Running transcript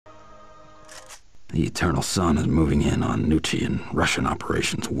The Eternal Sun is moving in on Nucci and Russian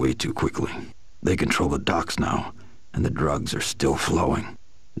operations way too quickly. They control the docks now, and the drugs are still flowing.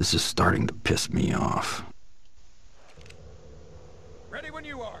 This is starting to piss me off. Ready when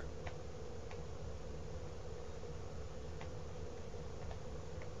you are.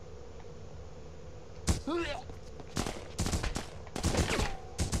 Oh,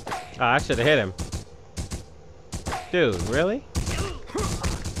 I should have hit him. Dude, really?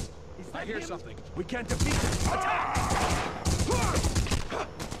 I hear something. We can't defeat them. Attack!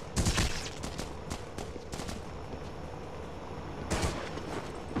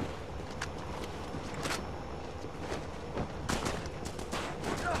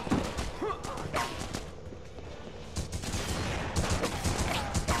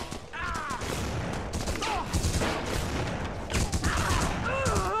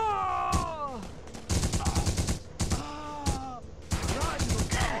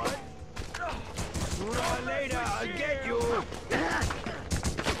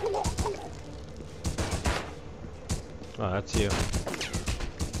 Oh, that's you.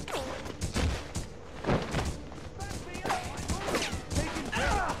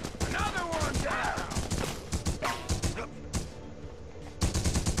 Another one down.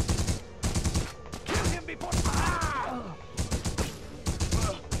 Kill him before.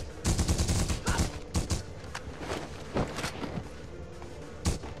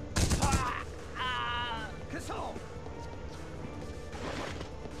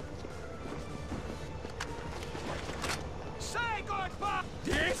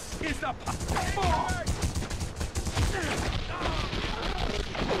 This is the I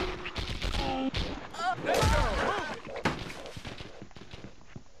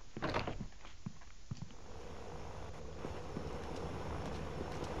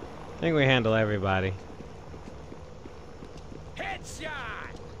think we handle everybody. headshot.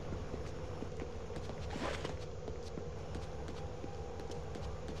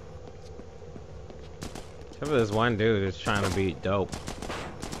 Except for this one dude who's trying to be dope.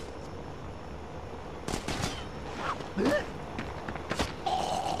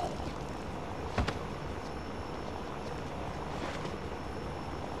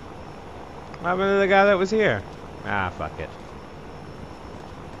 What happened to the guy that was here? Ah, fuck it.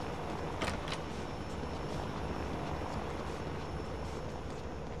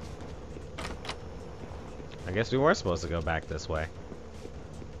 I guess we were supposed to go back this way.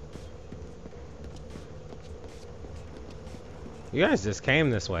 You guys just came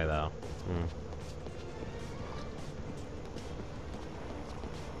this way, though.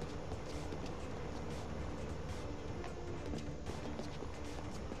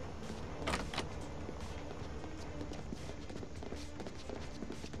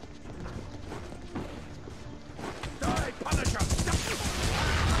 Die, Punisher.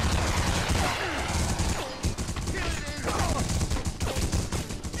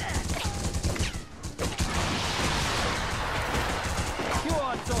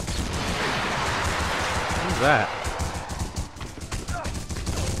 Who's that?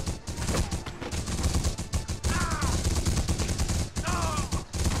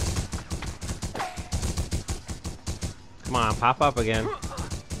 Come on, pop up again.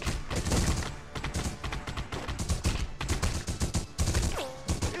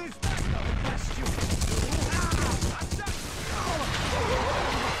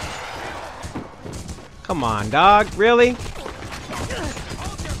 Come on, dog. Really?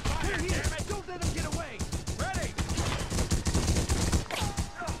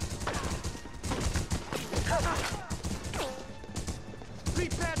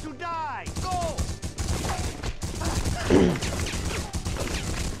 Prepare to die. Go.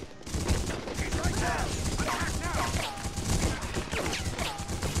 He's right there. Attack now.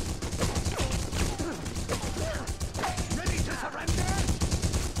 Ready to surrender?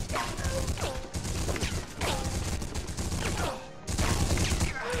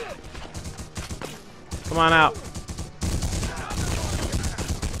 Come on out.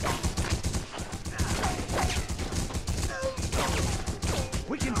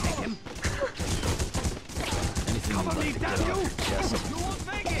 We can take him. Cover me, damn you! You won't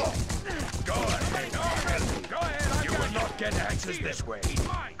make it! Go ahead, go ahead, go ahead! You will not get access this way.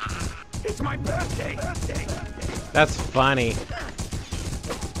 It's my birthday! That's funny.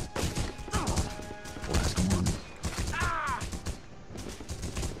 Last one.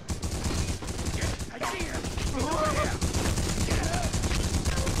 I see him!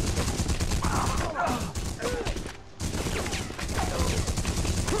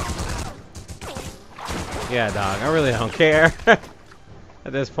 Yeah, dog. I really don't care.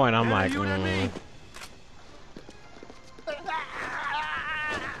 At this point, I'm like,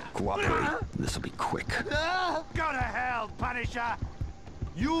 Cooperate. This'll be quick. Go to hell, Punisher!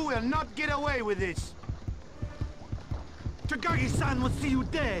 You will not get away with this. Takagi-san will see you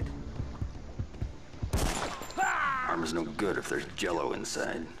dead. Armor's no good if there's jello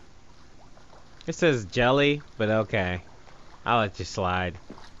inside. It says jelly, but okay. I'll let you slide.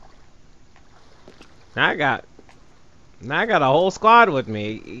 Now I got a whole squad with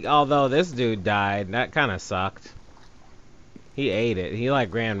me. Although this dude died, that kind of sucked. He ate it. He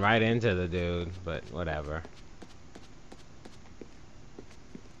like ran right into the dude, but whatever.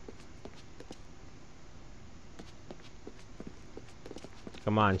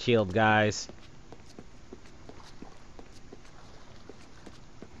 Come on, shield guys.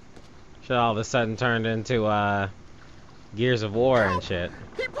 Shit all of a sudden turned into Gears of War and shit.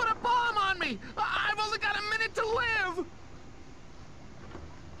 He put a bomb on me! I've only got a minute to live!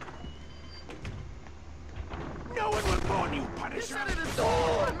 No one will warn you, Punisher! You said it is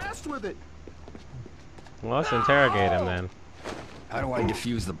all! I messed with it! Well, let's interrogate him then. How do I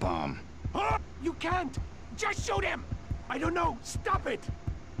defuse the bomb? You can't! Just shoot him! I don't know! Stop it!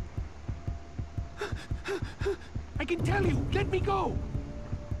 I can tell you! Let me go!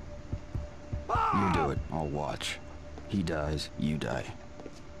 You do it. I'll watch. He dies, you die.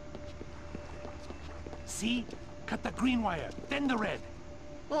 See? Cut the green wire, then the red.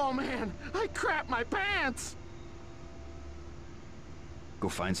 Oh man, I crapped my pants! Go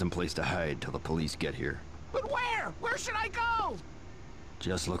find some place to hide till the police get here. But where? Where should I go?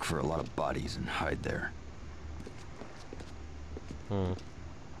 Just look for a lot of bodies and hide there.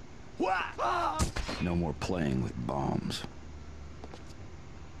 No more playing with bombs.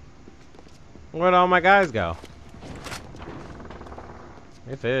 Where'd all my guys go?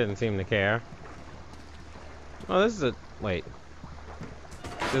 If they didn't seem to care. Oh, this is a... Wait.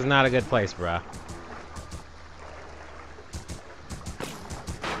 This is not a good place, bruh.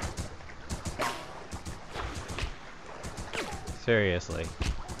 Seriously.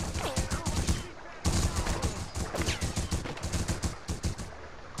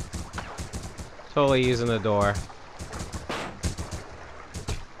 Totally using the door.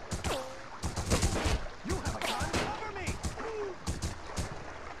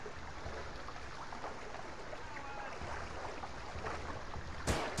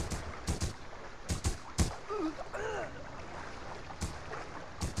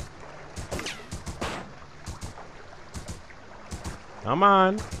 Come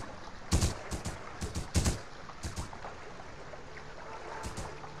on.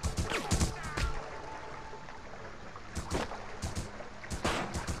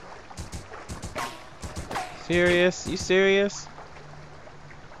 Serious? You serious?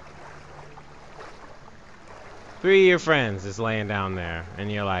 3 of your friends is laying down there,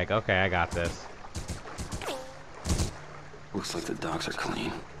 and you're like, okay, I got this. Looks like the docks are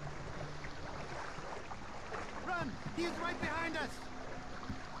clean. Run! He is right behind us!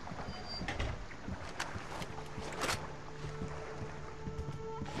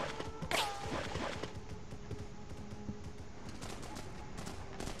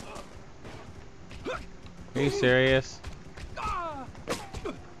 Are you serious?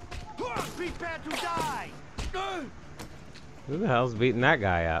 Prepare to die! Who the hell's beating that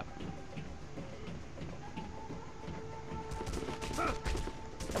guy up?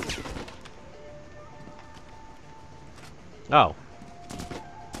 Oh.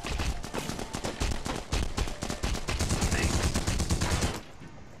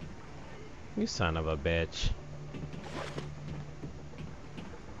 You son of a bitch.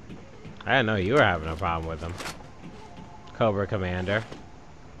 I didn't know you were having a problem with him. Cobra Commander.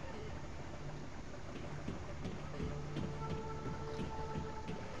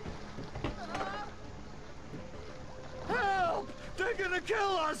 Help! They're gonna kill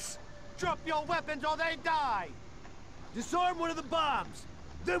us! Drop your weapons or they die! Disarm one of the bombs.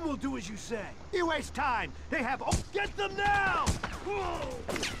 Then we'll do as you say. You waste time. They have... Oh, get them now! Whoa.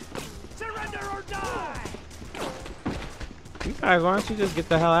 Surrender or die! You guys, why don't you just get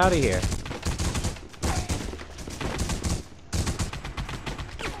the hell out of here?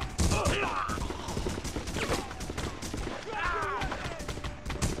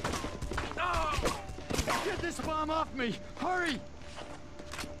 Get this bomb off me! Hurry!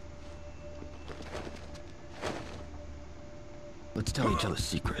 Let's tell each other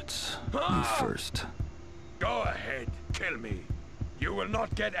secrets. You first. Go ahead, kill me. You will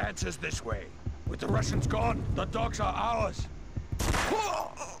not get answers this way. With the Russians gone, the dogs are ours.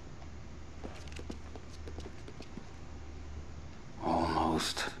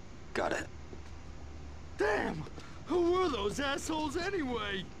 Almost. Got it. Damn! Who were those assholes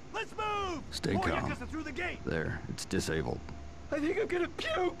anyway? Let's move! Stay More calm. Yakuza through the gate. There, it's disabled. I think I'm gonna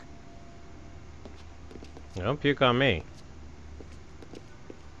puke. Don't puke on me.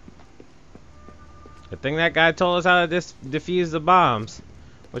 Good thing that guy told us how to defuse the bombs.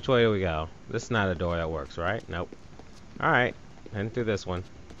 Which way do we go? This is not a door that works, right? Nope. Alright, heading through this one.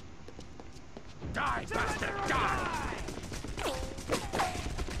 Die, bastard, die!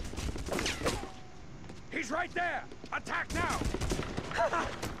 He's right there! Attack now!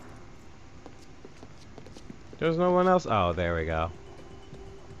 There's no one else? Oh, there we go.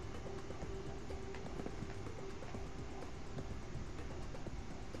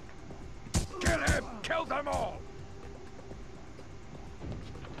 Kill him! Kill them all!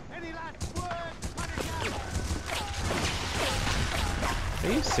 Any last words, Punisher?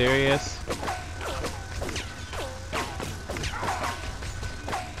 Are you serious?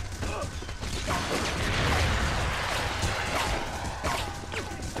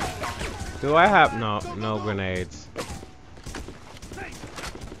 Do I have no grenades?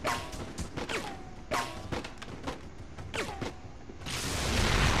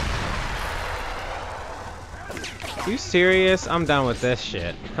 You serious? I'm done with this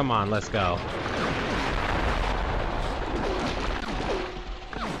shit. Come on, let's go.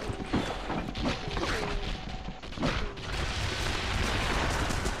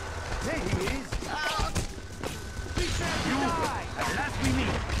 There he is! He said you die! At last we meet!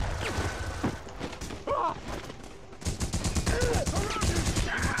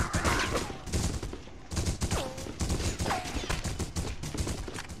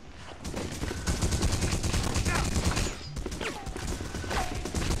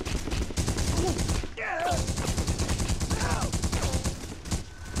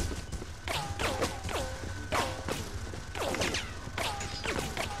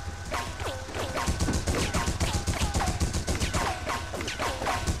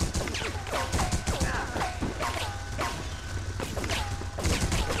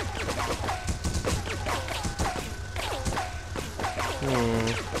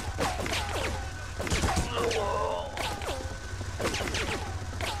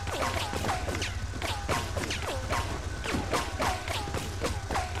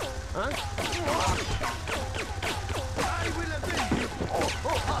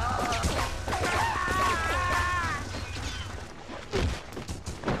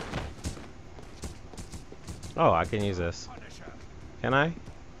 Oh, I can use this. Can I?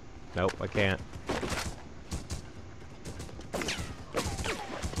 Nope, I can't.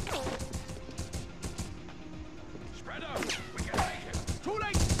 Spread out! We can make it! Too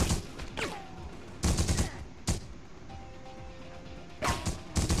late!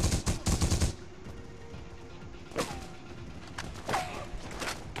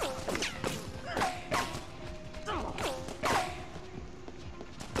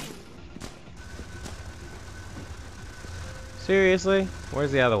 Seriously?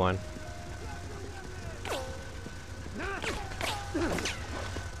 Where's the other one?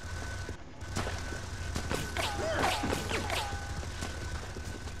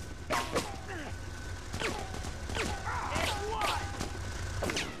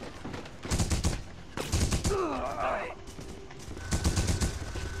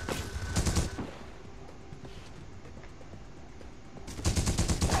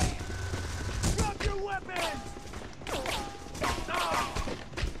 Drop your weapons!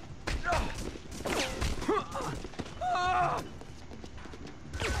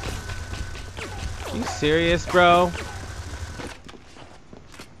 You serious, bro?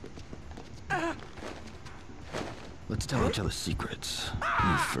 Let's tell each other secrets.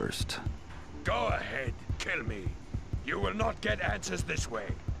 You first. Go ahead, kill me. You will not get answers this way.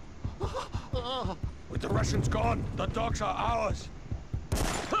 With the Russians gone, the dogs are ours.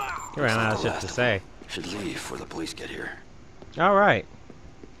 You ran out of shit to say. Should leave before the police get here. Alright.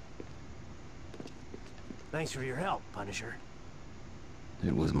 Thanks for your help, Punisher.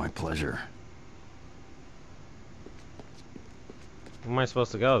 It was my pleasure. Where am I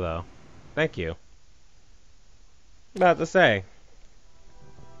supposed to go, though? Thank you. About to say.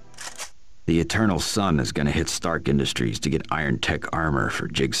 The Eternal Sun is gonna hit Stark Industries to get Iron Tech armor for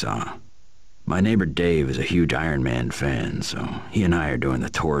Jigsaw. My neighbor Dave is a huge Iron Man fan, so he and I are doing the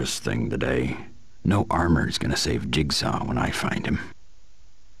tourist thing today. No armor's gonna save Jigsaw when I find him.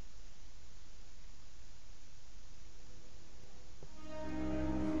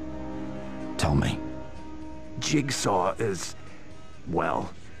 Tell me. Jigsaw is...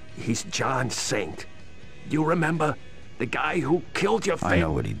 well, he's John Saint. You remember? The guy who killed your I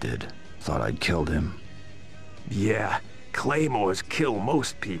know what he did. Thought I'd killed him. Yeah, claymores kill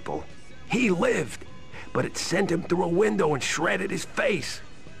most people. He lived, but it sent him through a window and shredded his face.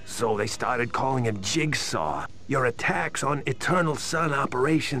 So they started calling him Jigsaw. Your attacks on Eternal Sun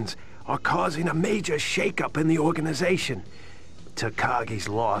operations are causing a major shakeup in the organization. Takagi's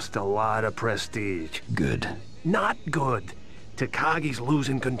lost a lot of prestige. Good. Not good. Takagi's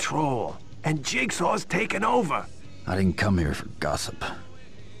losing control, and Jigsaw's taken over. I didn't come here for gossip.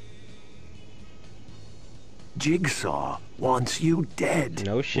 Jigsaw wants you dead.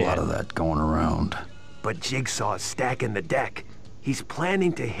 No shit. A lot of that going around. But Jigsaw's stacking the deck. He's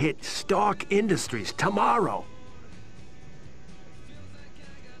planning to hit Stark Industries tomorrow.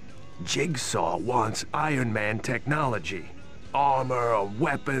 Jigsaw wants Iron Man technology. Armor, or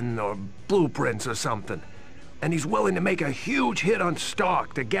weapon, or blueprints or something. And he's willing to make a huge hit on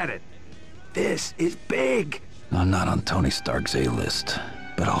Stark to get it. This is big. I'm not on Tony Stark's A-list,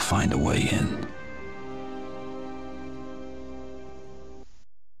 but I'll find a way in.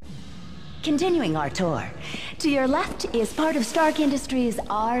 Continuing our tour, to your left is part of Stark Industries'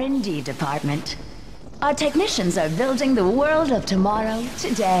 R&D department. Our technicians are building the world of tomorrow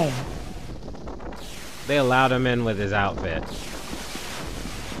today. They allowed him in with his outfit.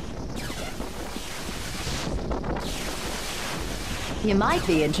 You might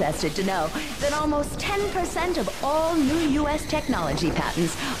be interested to know that almost 10% of all new U.S. technology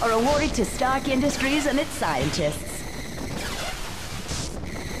patents are awarded to Stark Industries and its scientists.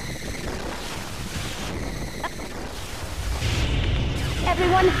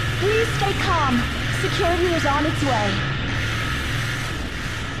 Everyone, please stay calm. Security is on its way.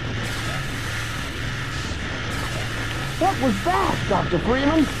 What was that, Dr.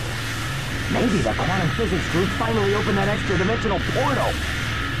 Freeman? Maybe the quantum physics group finally opened that extra-dimensional portal.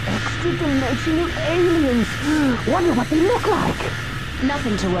 Extra-dimensional aliens! Wonder what they look like!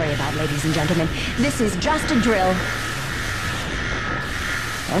 Nothing to worry about, ladies and gentlemen. This is just a drill.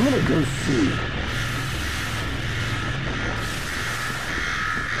 I'm gonna go see.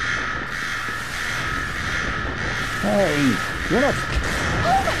 Hey, you're not...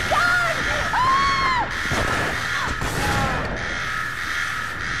 Oh my God!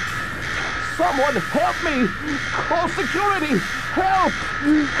 Someone help me! Call security! Help!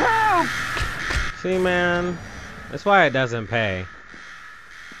 Help! See, man, that's why it doesn't pay.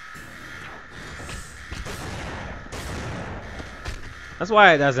 That's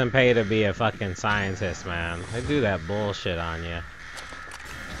why it doesn't pay to be a fucking scientist, man. They do that bullshit on you.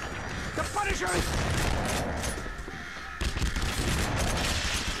 The Punisher!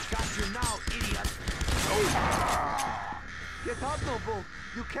 Got you now, idiot! Get up, Noble!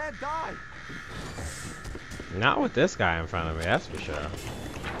 You can't die! Not with this guy in front of me, that's for sure.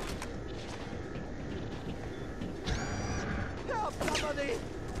 Help somebody!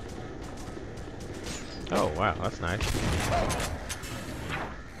 Oh, wow, that's nice.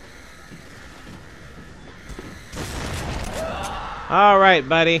 All right,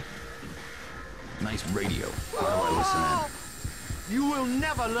 buddy. Nice radio. How do I listen in? You will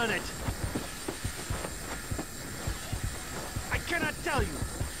never learn it! I cannot tell you!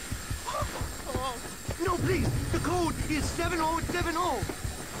 No, please! The code is 7070!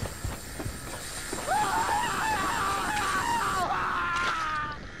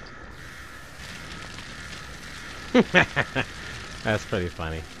 That's pretty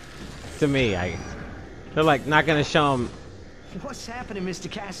funny. To me, they're like not gonna show him. What's happening,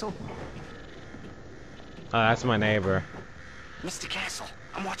 Mr. Castle? Oh, that's my neighbor. Mr. Castle,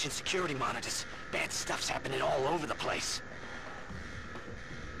 I'm watching security monitors. Bad stuff's happening all over the place.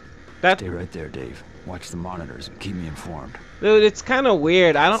 Stay right there, Dave. Watch the monitors and keep me informed. Dude, it's kind of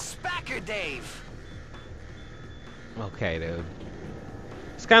weird. I don't. Spacker Dave! Okay, dude.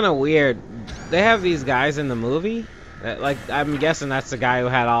 It's kind of weird. They have these guys in the movie. Like, I'm guessing that's the guy who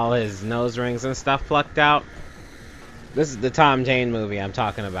had all his nose rings and stuff plucked out. This is the Tom Jane movie I'm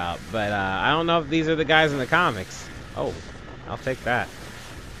talking about. But I don't know if these are the guys in the comics. Oh, I'll take that.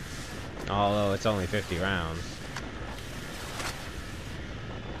 Although it's only 50 rounds.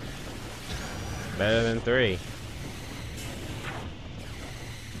 Better than 3.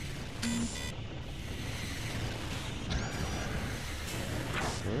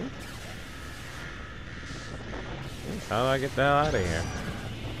 How do I get the hell out of here?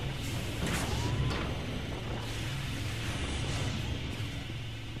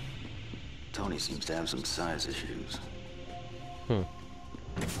 Tony seems to have some size issues.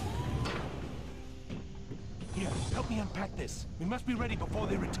 Here, help me unpack this. We must be ready before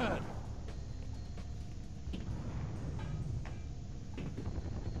they return.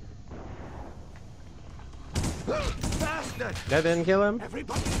 Bastard! That didn't kill him?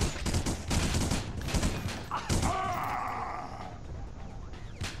 Everybody!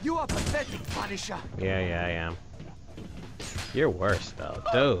 You are pathetic, Punisher! Yeah, I am. You're worse, though.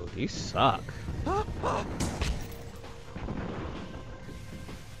 Dude, you suck.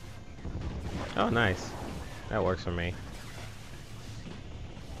 Oh, nice. That works for me.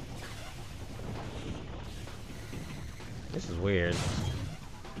 This is weird.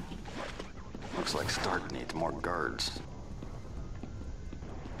 Looks like Stark needs more guards.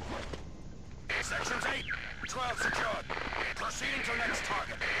 Sections 8, 12 secured. Proceeding to next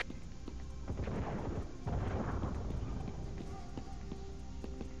target.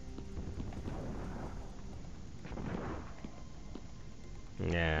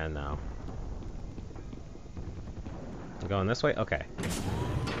 Yeah, no. Going this way? Okay.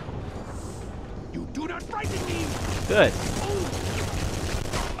 You do not frighten me! Good.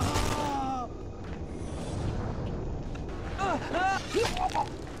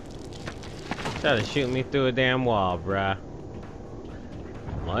 Try to shoot me through a damn wall, bruh.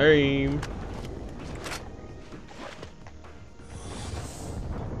 Lame.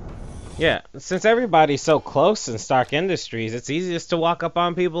 Yeah, since everybody's so close in Stark Industries, it's easiest to walk up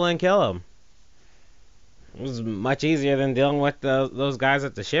on people and kill them. It was much easier than dealing with those guys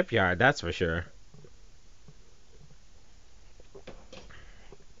at the shipyard, that's for sure.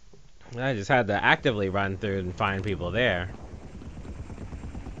 I just had to actively run through and find people there.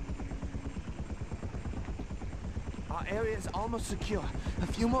 Our area is almost secure. A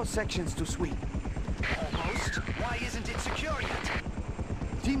few more sections to sweep. Almost? Why isn't it secure yet?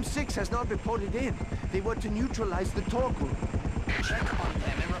 Team 6 has not reported in. They want to neutralize the Tor group. Check on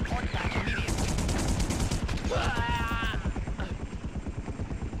them and report back immediately.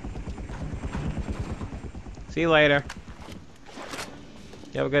 See you later.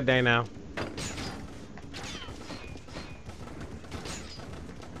 You have a good day now.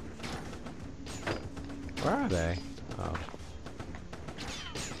 Where are they? Oh.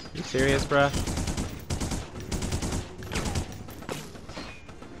 You serious, bruh?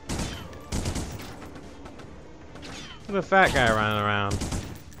 Look at the fat guy running around.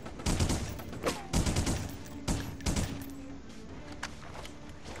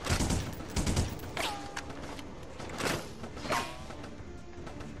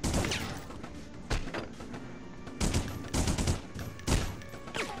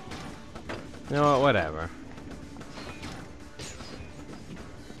 You know what? Whatever.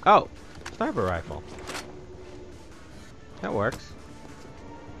 Oh, sniper rifle. That works.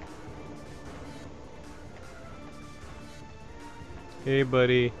 Hey,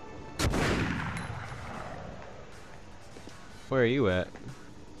 buddy. Where are you at?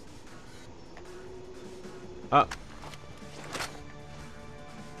 Oh.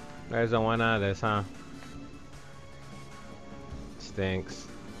 There's the one out of this, huh? Stinks.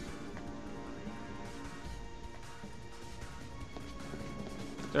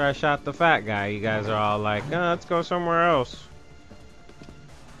 After I shot the fat guy, you guys are all like, oh, let's go somewhere else.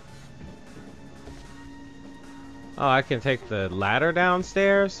 Oh, I can take the ladder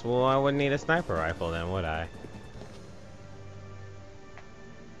downstairs? Well, I wouldn't need a sniper rifle then, would I?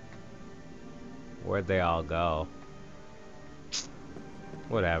 Where'd they all go?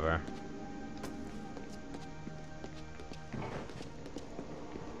 Whatever.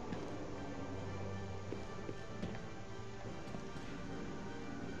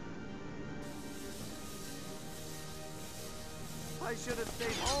 I should have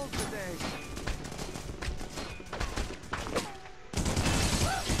stayed home today.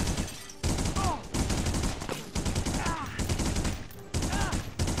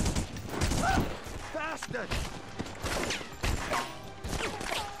 Bastard!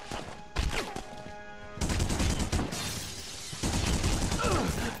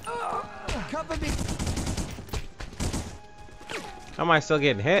 Cover me! How am I still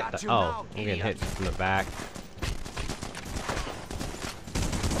getting hit? Got you Oh, now, I'm getting hit idiot. from the back.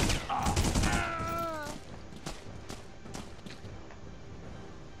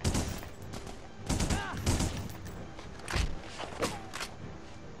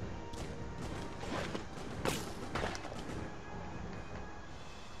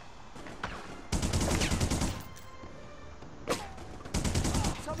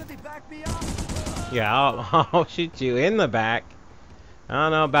 Somebody back me up! Yeah, I'll shoot you in the back. I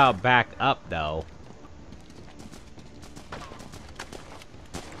don't know about back up, though.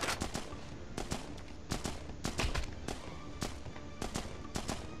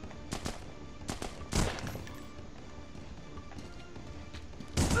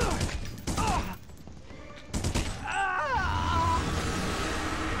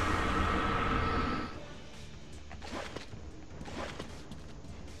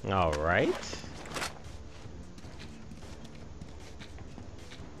 All right.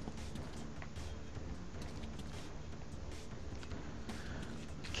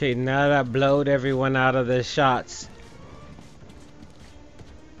 Okay, now that I blowed everyone out of the shots.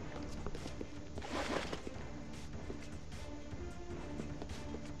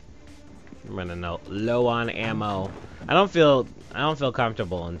 I'm running low on ammo. I don't feel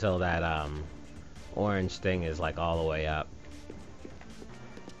comfortable until that orange thing is like all the way up.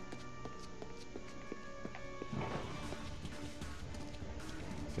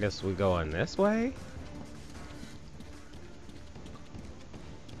 Guess we go on this way.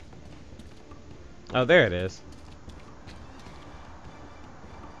 Oh, there it is.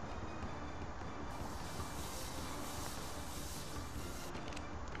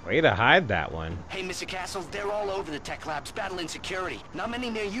 Way to hide that one. Hey, Mr. Castle, they're all over the tech labs battling security. Not many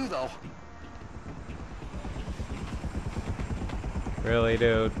near you, though. Really,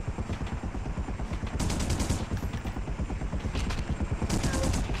 dude?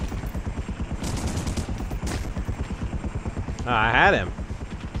 Oh, I had him.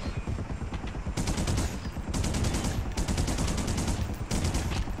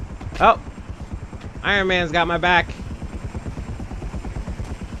 Oh! Iron Man's got my back.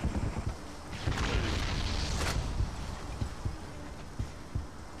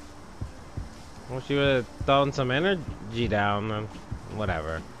 Well, she would have thrown some energy down, then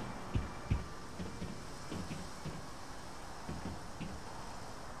whatever.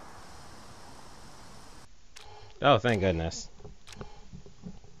 Oh, thank goodness.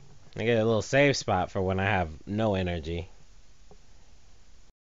 I get a little save spot for when I have no energy.